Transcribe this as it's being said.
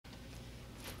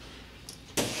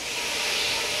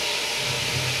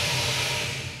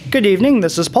Good evening,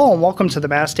 this is Paul, and welcome to the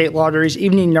Mass State Lottery's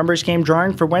evening numbers game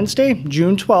drawing for Wednesday,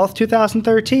 June 12,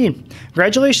 2013.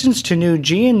 Congratulations to new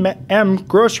G&M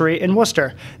Grocery in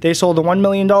Worcester. They sold a $1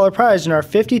 million prize in our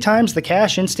 50 times the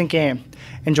cash instant game.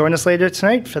 And join us later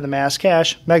tonight for the Mass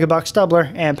Cash, Megabucks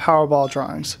Doubler, and Powerball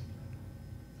drawings.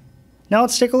 Now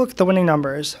let's take a look at the winning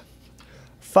numbers.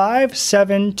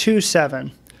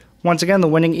 5727. Once again, the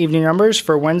winning evening numbers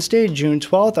for Wednesday, June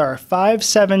 12th are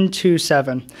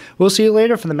 5727. We'll see you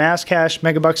later for the Mass Cash,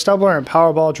 Megabucks Doubler, and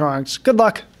Powerball drawings. Good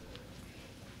luck!